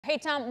Hey,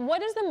 Tom,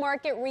 what does the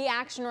market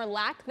reaction or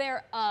lack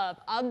thereof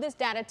of this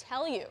data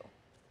tell you?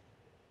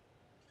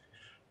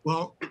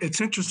 Well,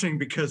 it's interesting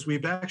because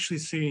we've actually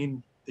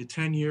seen the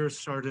 10 years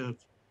sort of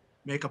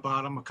make a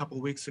bottom a couple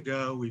of weeks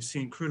ago. We've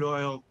seen crude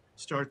oil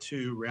start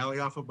to rally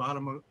off a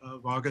bottom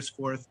of August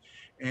 4th.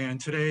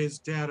 And today's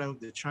data,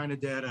 the China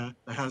data,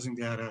 the housing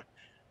data,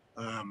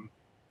 um,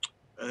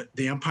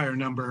 the Empire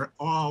number,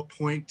 all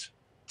point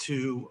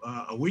to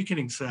a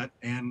weakening set.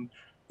 And,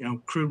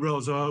 crude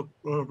rolls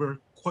over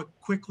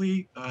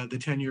quickly. The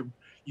 10-year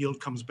yield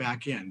comes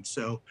back in.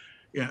 So,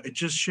 yeah, it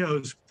just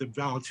shows the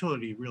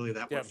volatility really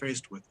that we're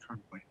faced with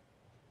currently.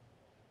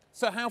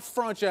 So how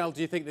fragile do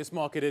you think this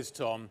market is,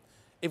 Tom?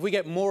 If we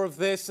get more of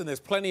this, and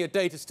there's plenty of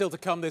data still to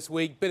come this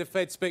week, bit of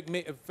Fed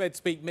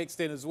speak mixed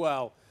in as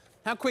well,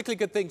 how quickly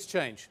could things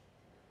change?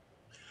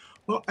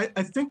 Well,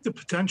 I think the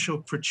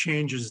potential for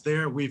change is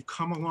there. We've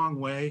come a long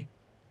way.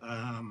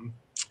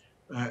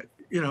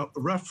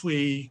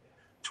 Roughly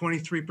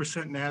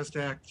 23%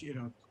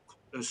 NASDAQ,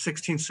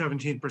 16,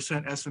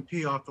 17%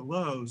 S&P off the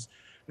lows.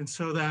 And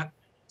so that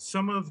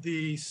some of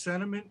the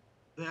sentiment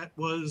that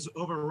was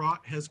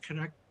overwrought has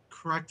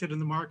corrected in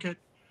the market.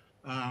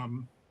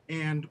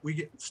 And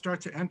we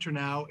start to enter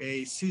now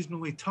a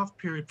seasonally tough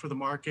period for the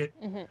market.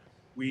 Mm-hmm.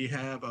 We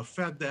have a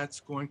Fed that's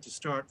going to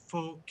start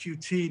full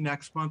QT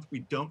next month.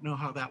 We don't know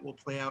how that will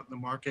play out in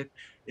the market.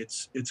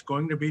 It's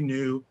going to be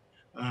new.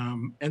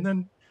 And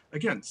then,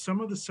 again, some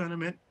of the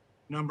sentiment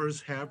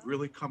numbers have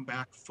really come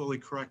back fully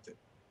corrected.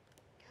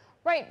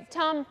 Right,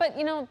 Tom, but,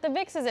 the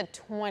VIX is at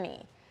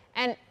 20.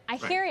 And I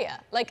hear you.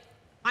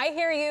 I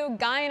hear you.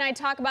 Guy and I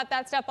talk about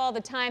that stuff all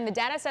the time. The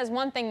data says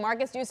one thing,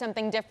 markets do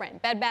something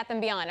different. Bed Bath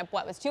 & Beyond,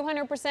 what was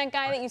 200%,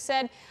 Guy, that you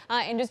said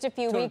in just a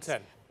few weeks?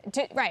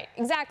 Right,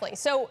 exactly.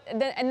 So,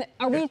 and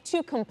are we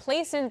too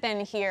complacent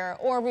then here,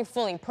 or are we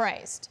fully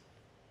priced?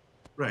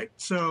 Right.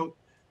 So,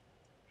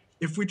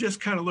 if we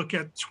just kind of look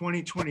at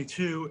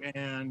 2022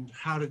 and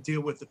how to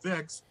deal with the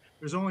VIX,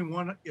 there's only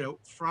one,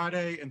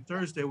 Friday and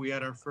Thursday, we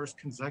had our first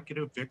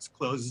consecutive VIX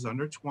closes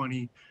under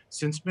 20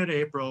 since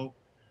mid-April.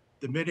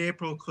 The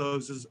mid-April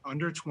closes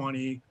under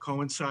 20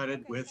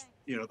 coincided with,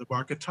 the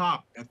market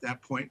top at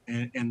that point,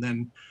 and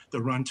then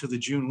the run to the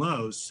June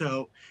lows.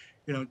 So,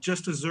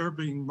 just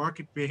observing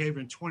market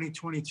behavior in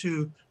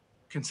 2022,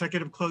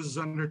 consecutive closes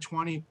under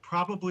 20,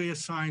 probably a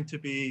sign to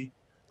be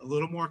a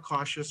little more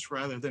cautious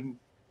rather than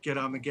get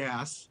on the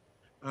gas.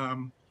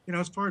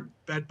 As far as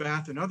Bed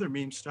Bath and other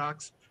meme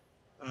stocks,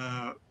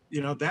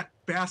 that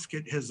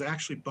basket has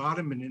actually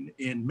bottomed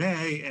in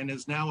May and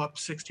is now up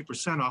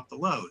 60% off the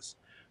lows.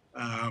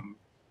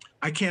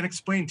 I can't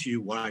explain to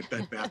you why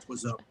Bed Bath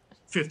was up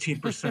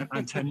 15%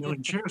 on 10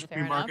 million shares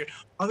pre-market,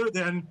 other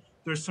than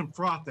there's some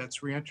froth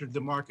that's re-entered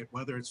the market,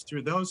 whether it's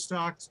through those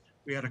stocks.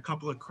 We had a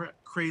couple of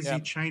crazy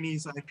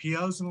Chinese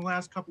IPOs in the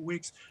last couple of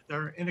weeks that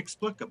are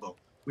inexplicable.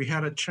 We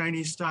had a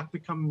Chinese stock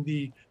become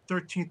the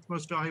 13th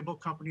most valuable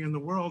company in the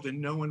world,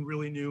 and no one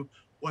really knew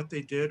what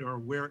they did or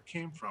where it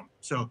came from.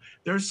 So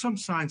there's some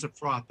signs of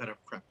froth that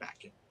have crept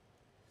back in.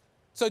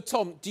 So,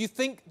 Tom, do you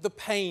think the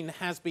pain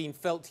has been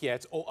felt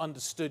yet or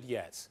understood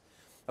yet?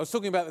 I was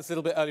talking about this a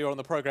little bit earlier on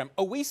the program.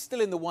 Are we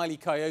still in the Wile E.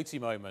 Coyote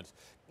moment?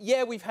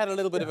 Yeah, we've had a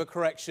little bit of a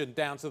correction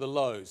down to the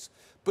lows,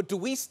 but do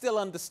we still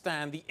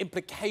understand the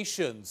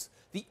implications,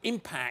 the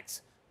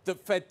impact that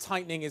Fed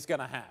tightening is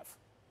going to have?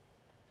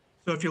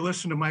 So if you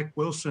listen to Mike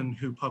Wilson,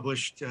 who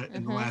published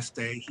in the last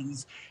day,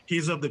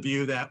 he's of the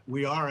view that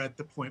we are at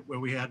the point where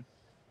we had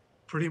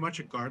pretty much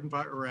a garden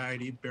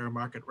variety bear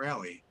market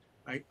rally.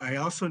 I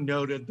also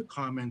noted the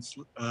comments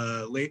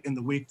late in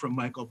the week from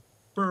Michael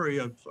Burry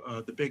of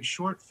the Big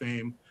Short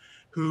fame,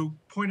 who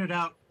pointed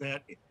out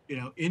that,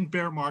 in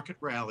bear market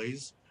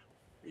rallies,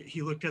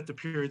 he looked at the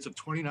periods of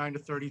 29 to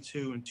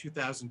 32 and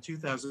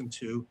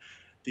 2002,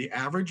 the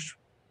average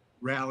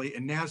rally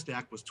in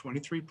NASDAQ was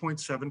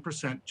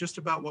 23.7%, just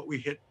about what we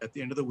hit at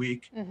the end of the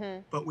week.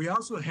 Mm-hmm. But we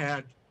also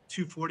had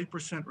two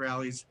 40%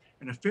 rallies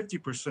and a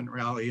 50%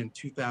 rally in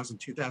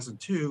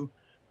 2002.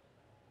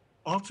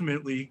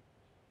 Ultimately,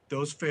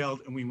 those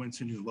failed and we went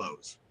to new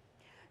lows.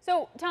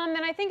 So, Tom,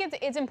 then I think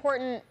it's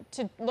important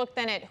to look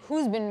then at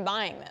who's been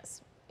buying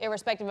this,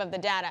 irrespective of the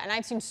data. And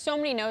I've seen so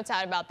many notes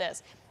out about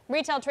this.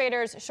 Retail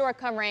traders, short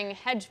covering,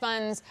 hedge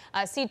funds,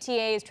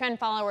 CTAs, trend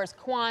followers,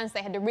 quants,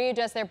 they had to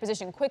readjust their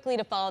position quickly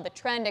to follow the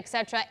trend,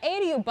 etc. A,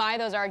 do you buy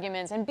those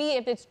arguments? And B,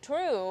 if it's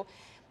true,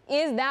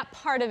 is that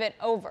part of it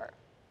over?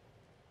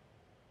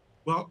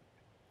 Well,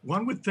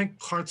 one would think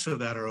parts of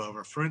that are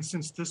over. For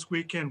instance, this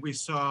weekend we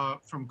saw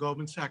from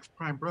Goldman Sachs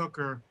Prime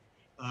Broker,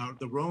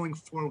 the rolling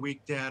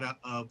 4-week data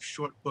of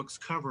short books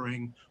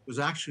covering was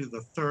actually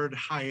the third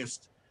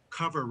highest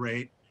cover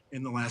rate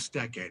in the last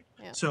decade.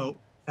 Yeah. So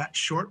that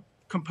short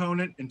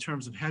component in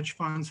terms of hedge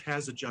funds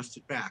has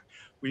adjusted back.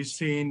 We've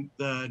seen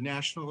the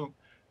national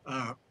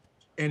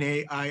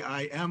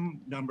NAIIM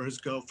numbers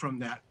go from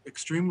that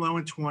extreme low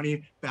in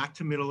 20 back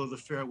to middle of the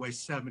fairway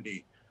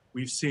 70.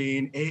 We've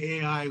seen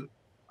AAI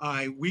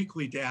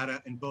weekly data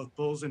in both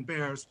bulls and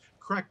bears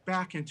correct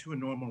back into a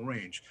normal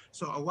range.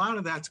 So a lot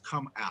of that's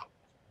come out.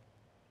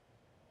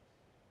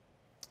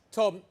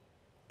 Tom,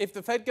 if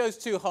the Fed goes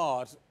too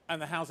hard and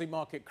the housing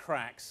market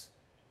cracks,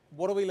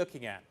 what are we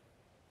looking at?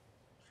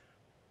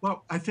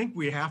 Well, I think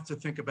we have to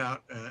think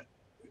about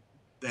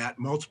that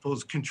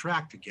multiples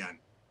contract again.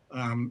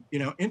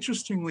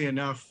 Interestingly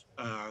enough,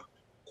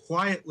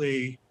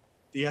 quietly,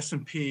 the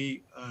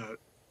S&P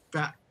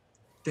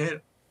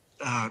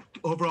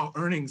overall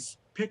earnings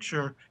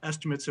picture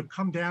estimates have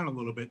come down a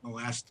little bit in the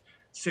last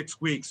 6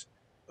 weeks,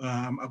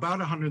 about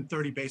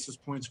 130 basis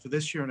points for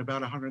this year and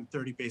about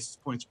 130 basis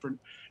points for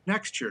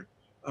next year.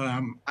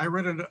 I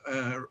read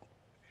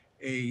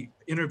a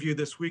interview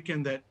this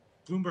weekend that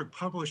Bloomberg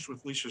published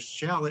with Lisa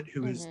Shallett,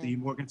 who is the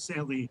Morgan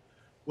Stanley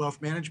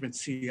Wealth Management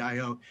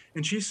CIO,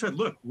 and she said,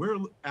 "Look, we're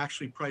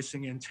actually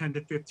pricing in 10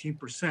 to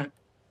 15%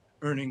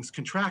 earnings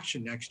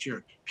contraction next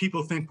year.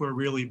 People think we're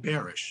really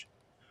bearish."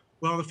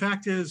 Well, the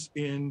fact is,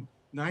 in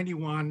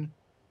 91,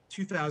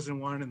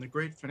 2001, and the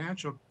great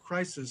financial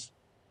crisis,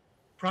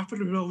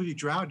 profitability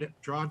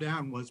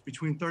drawdown was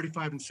between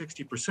 35 and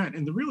 60%.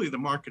 And really, the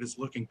market is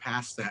looking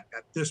past that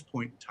at this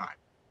point in time.